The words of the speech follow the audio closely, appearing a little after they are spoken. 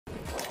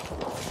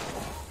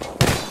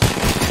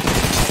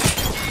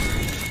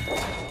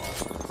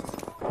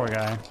Poor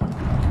guy.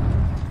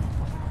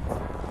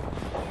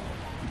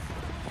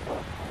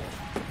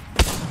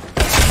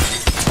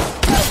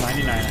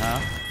 $99, huh?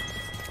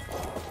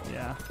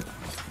 Yeah.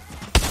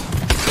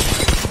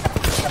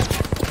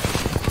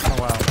 Oh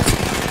wow.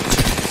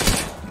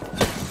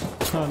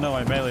 Oh no,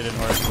 my melee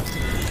didn't work.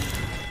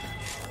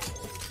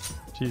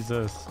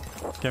 Jesus.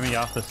 Get me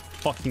off this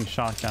fucking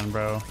shotgun,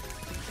 bro.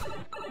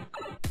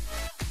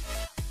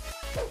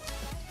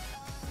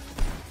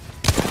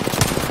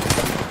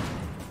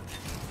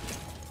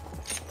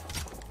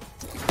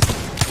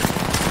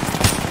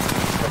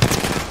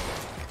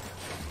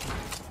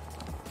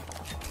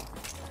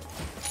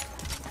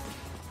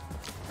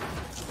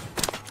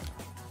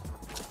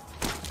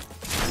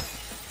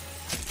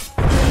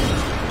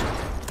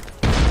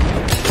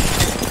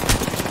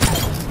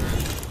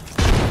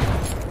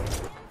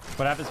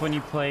 What happens when you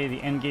play the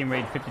endgame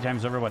raid 50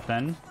 times over? What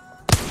then?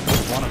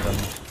 One of them.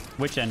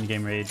 Which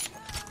endgame raid?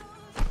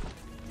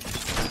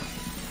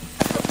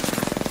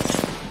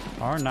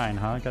 R9,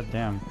 huh? God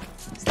damn.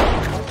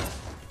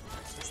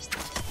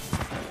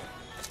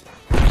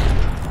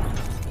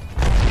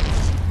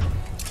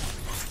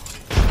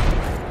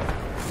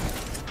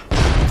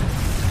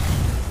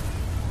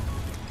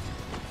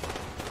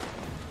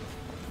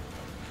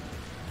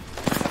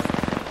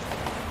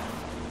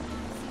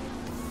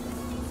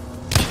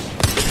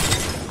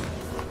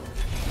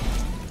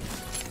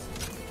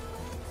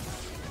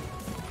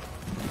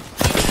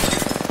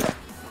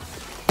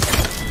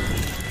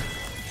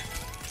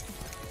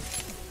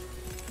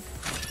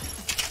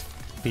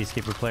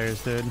 Peacekeeper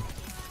players, dude.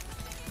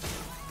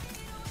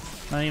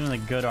 Not even the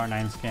good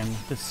R9 skin.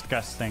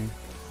 Disgusting.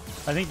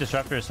 I think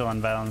Disruptor is so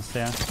unbalanced,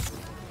 yeah.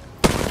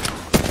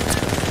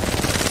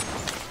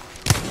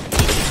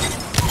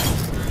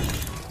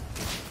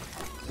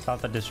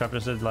 Thought that Disruptor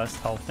did less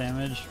health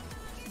damage.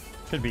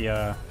 Could be,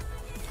 nah.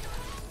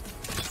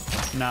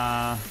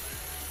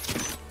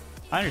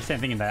 I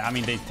understand thinking that. I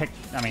mean,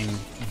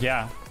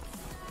 yeah.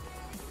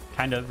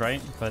 Kind of,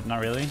 right? But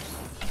not really.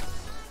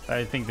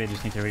 I think they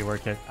just need to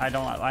rework it. I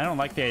don't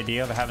like the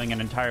idea of having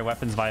an entire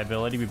weapon's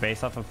viability be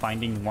based off of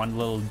finding one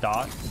little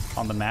dot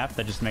on the map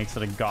that just makes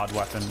it a god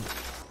weapon.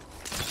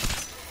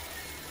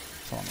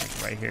 So I'm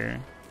like right here.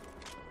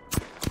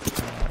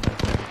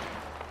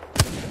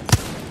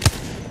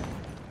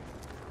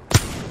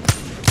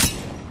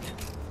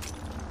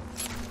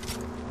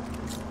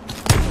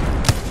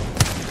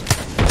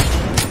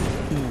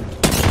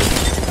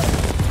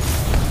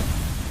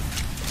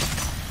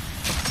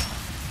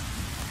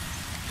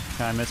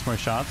 Can I miss more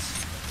shots?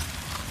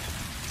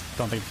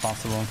 Don't think it's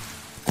possible.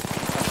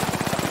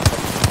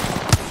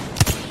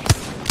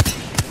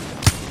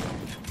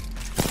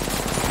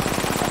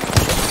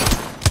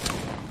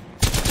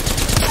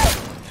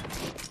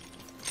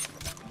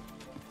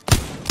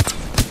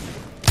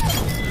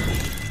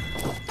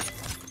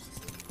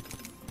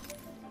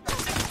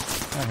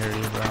 I hear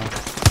you, bro.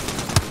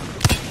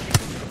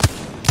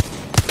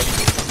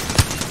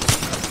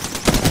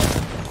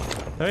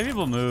 The way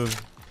people move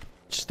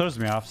just throws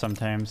me off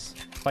sometimes.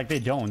 Like they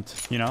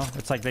don't, you know?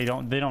 It's like they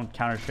don't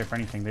counter shift or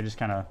anything. They just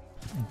kind of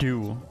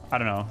do. I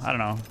don't know how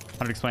to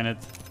explain it.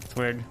 It's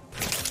weird.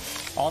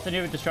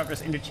 Alternate with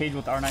Disruptors interchange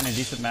with R9 and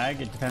decent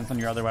mag. It depends on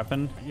your other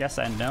weapon. Yes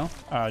and no.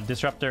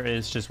 Disruptor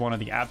is just one of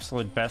the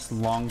absolute best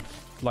long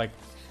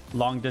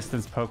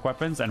distance poke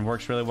weapons and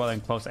works really well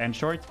in close and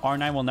short.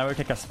 R9 will never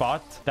take a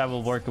spot that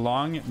will work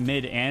long,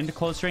 mid, and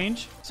close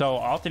range. So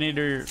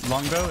alternator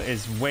longbow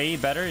is way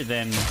better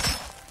than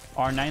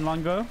R9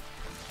 longbow.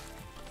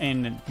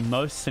 In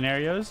most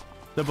scenarios,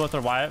 they both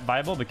are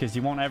viable because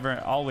you won't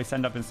ever always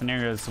end up in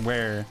scenarios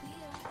where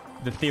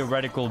the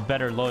theoretical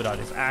better loadout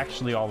is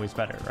actually always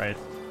better, right?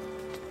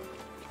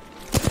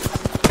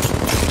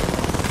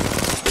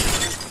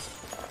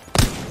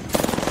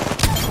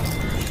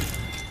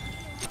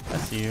 I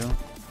see you.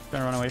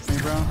 Gonna run away from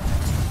me, bro?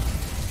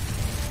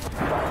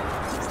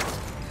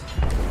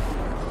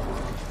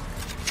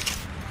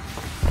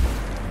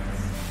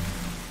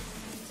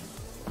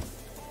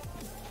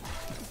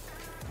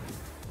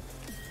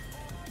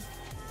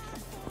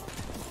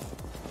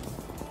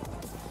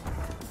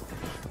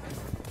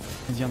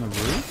 Is he on the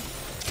roof?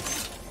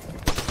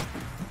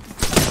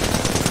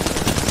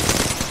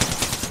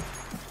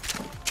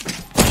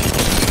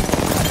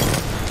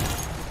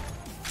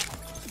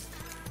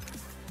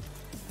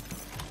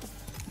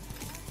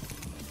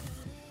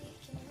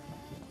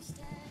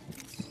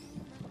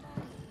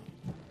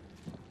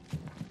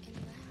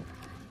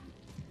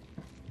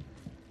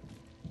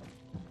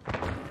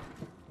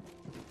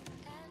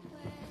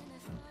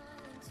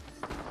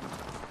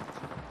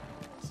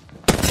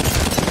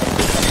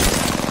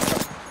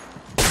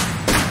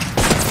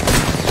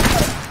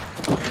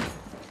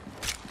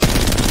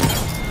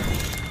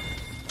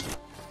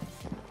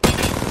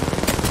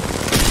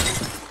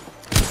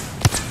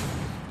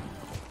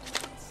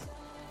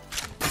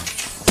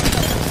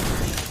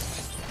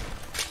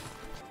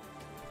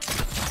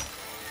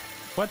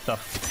 What the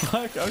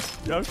fuck?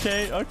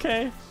 Okay,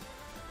 okay.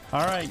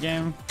 Alright,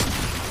 game.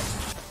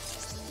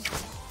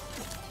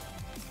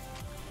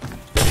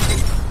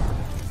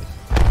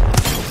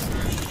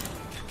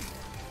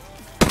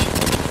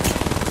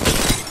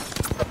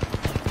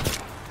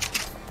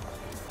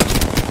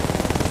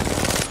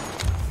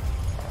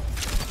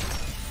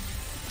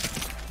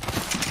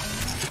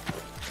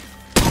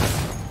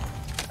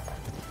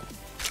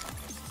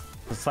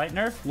 slight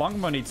nerf.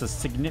 Longbow needs a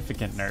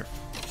significant nerf.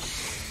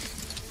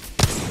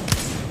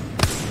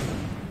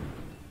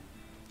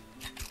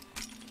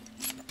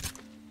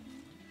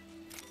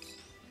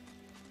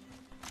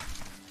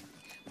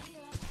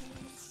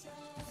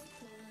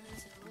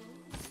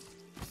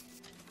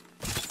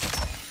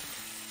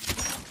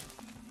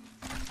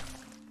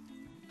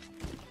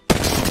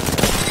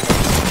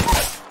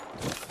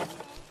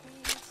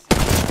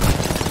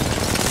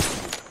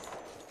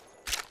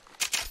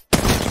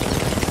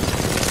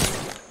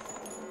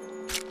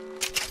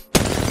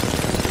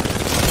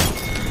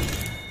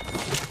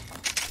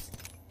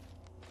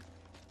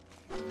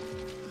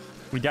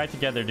 We died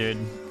together, dude.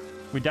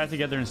 We died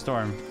together in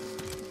Storm.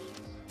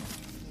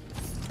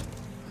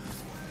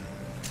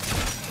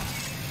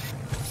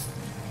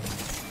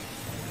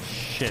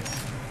 Shit.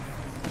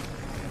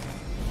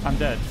 I'm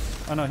dead.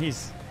 Oh no,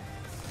 he's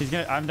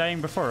gonna. I'm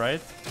dying before, right?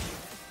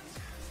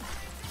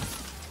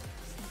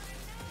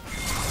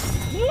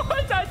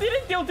 What? I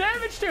didn't deal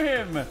damage to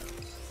him.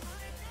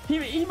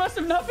 He must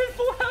have not been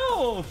full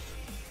health.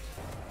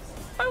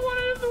 I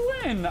wanted him to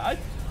win.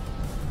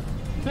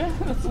 Man,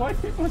 that's why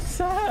people are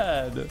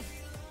sad.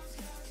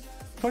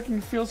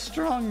 Fucking feel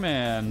strong,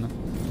 man.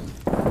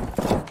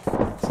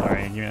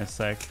 Sorry, give me a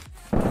sec.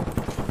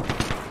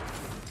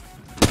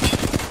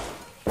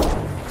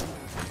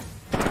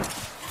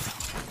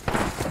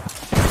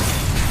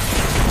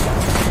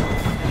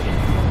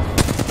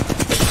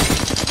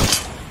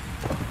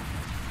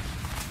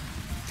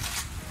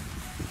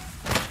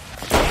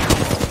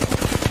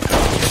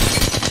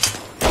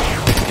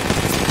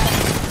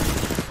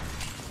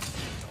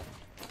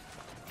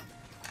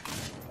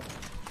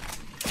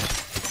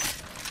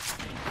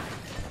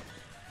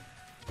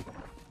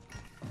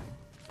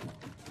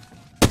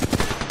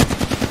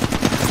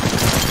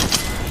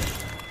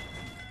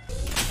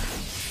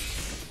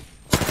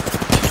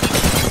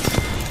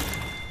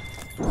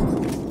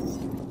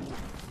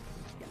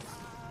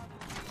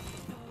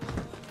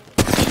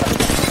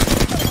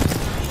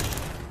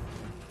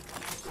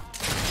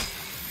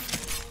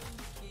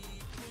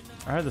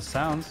 I heard the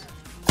sounds.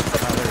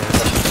 Oh, there it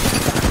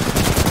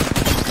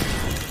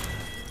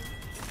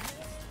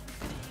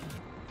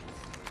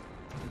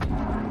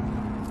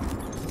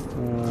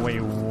is.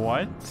 Wait,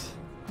 what?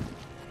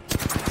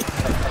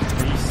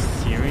 Are you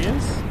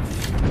serious?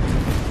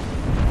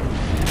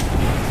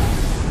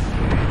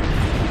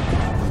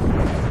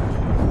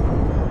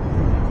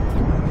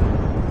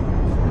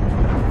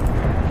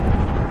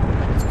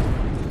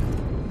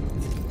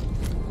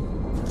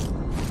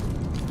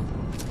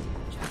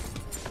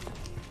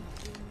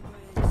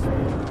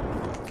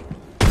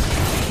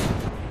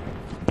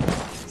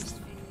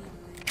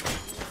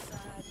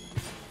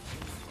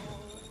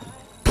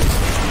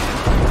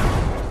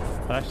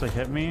 That actually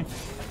hit me.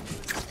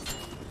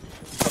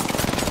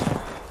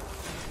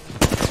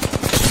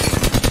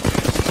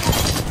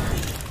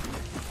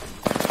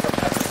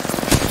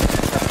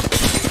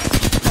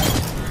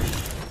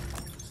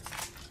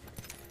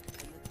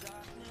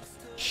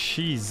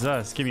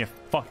 Jesus, give me a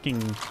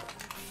fucking.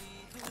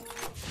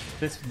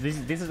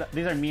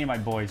 These are me and my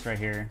boys right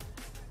here.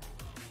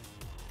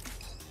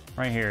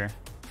 Right here.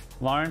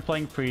 Lauren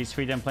playing priest,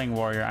 Freedom playing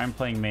warrior, I'm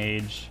playing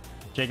mage,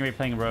 Jacob be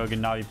playing rogue,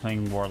 and Navi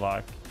playing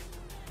warlock.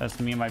 That's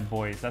me and my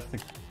boys. That's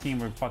the team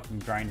we're fucking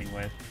grinding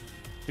with.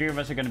 3 of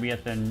us are gonna be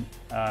at the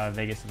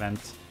Vegas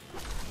event.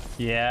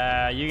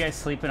 Yeah, you guys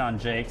sleeping on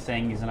Jake,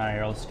 saying he's an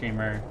IRL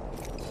streamer.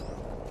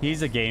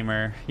 He's a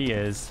gamer. He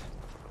is.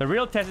 The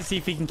real test is see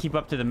if he can keep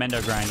up to the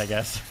Mendo grind, I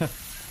guess.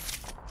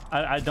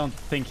 I don't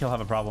think he'll have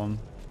a problem.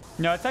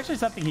 No, it's actually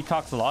something he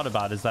talks a lot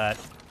about, is that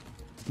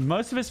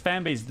most of his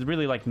fan base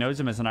really like knows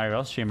him as an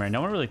IRL streamer.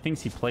 No one really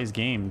thinks he plays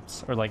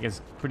games or like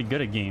is pretty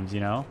good at games, you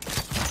know?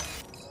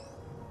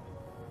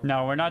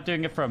 No, we're not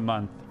doing it for a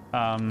month. We're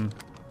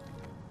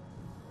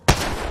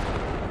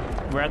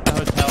at the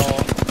hotel,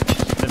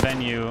 the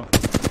venue,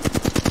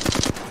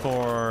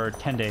 for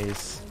 10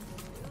 days.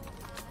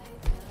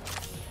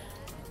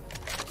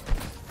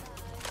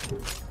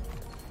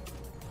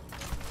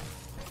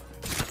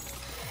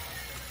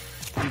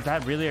 Is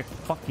that really a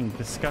fucking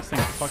disgusting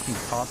fucking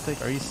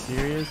caustic? Are you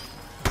serious?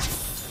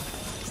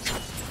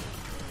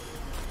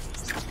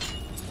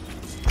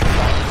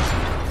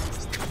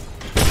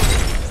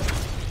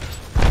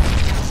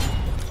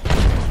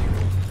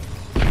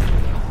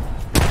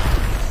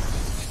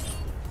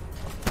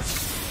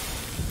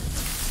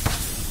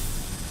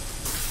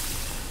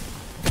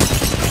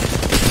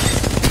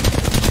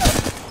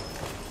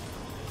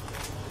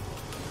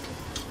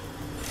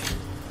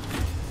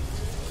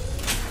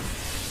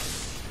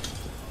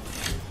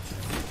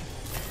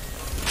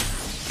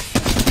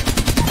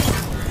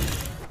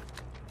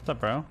 What's up,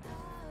 bro?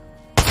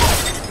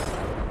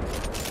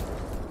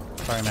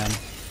 Sorry, man.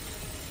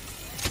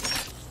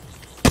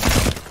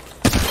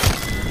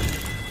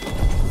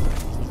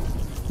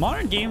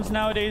 Modern games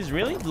nowadays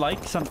really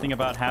like something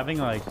about having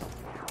like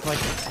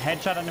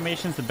headshot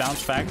animations to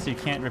bounce back so you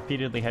can't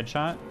repeatedly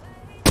headshot.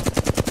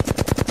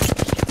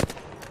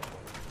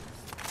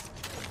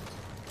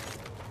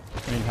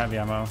 I need heavy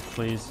ammo,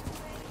 please.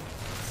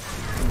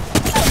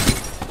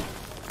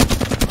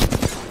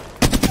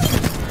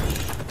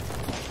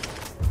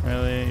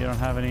 you don't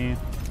have any.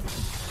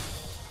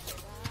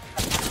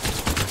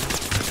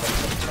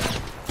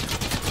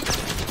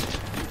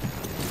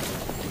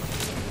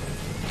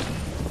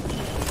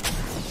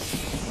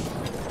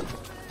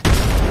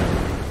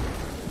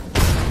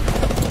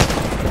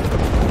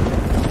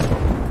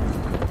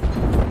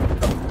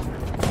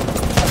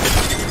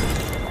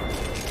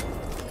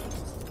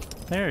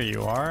 There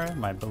you are,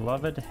 my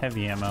beloved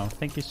heavy ammo.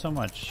 Thank you so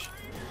much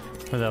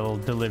for that little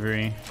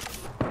delivery.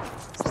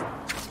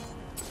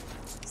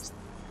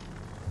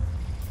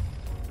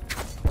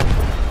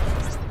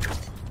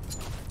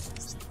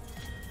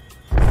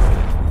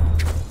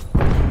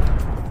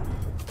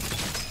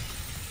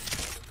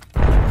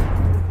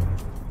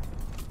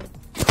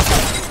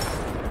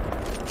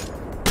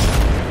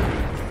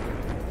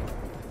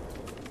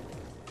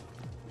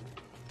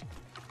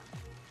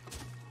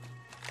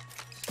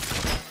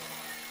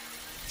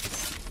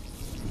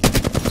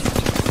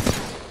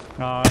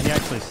 Oh, he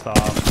actually stopped.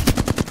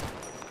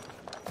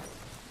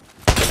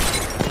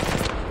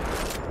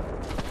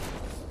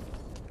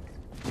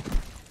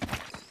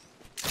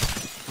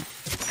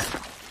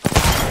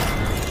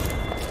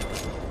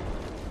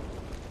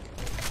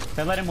 Did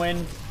I let him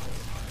win?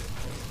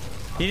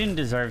 He didn't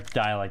deserve to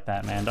die like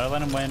that, man. Did I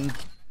let him win?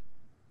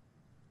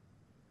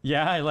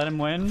 Yeah, I let him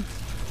win.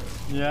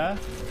 Yeah.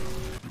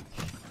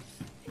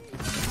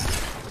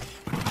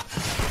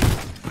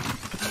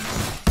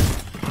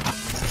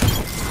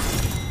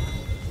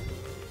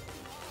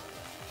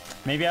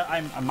 Maybe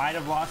I might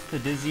have lost to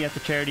Dizzy at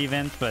the charity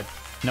event, but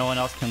no one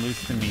else can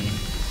lose to me.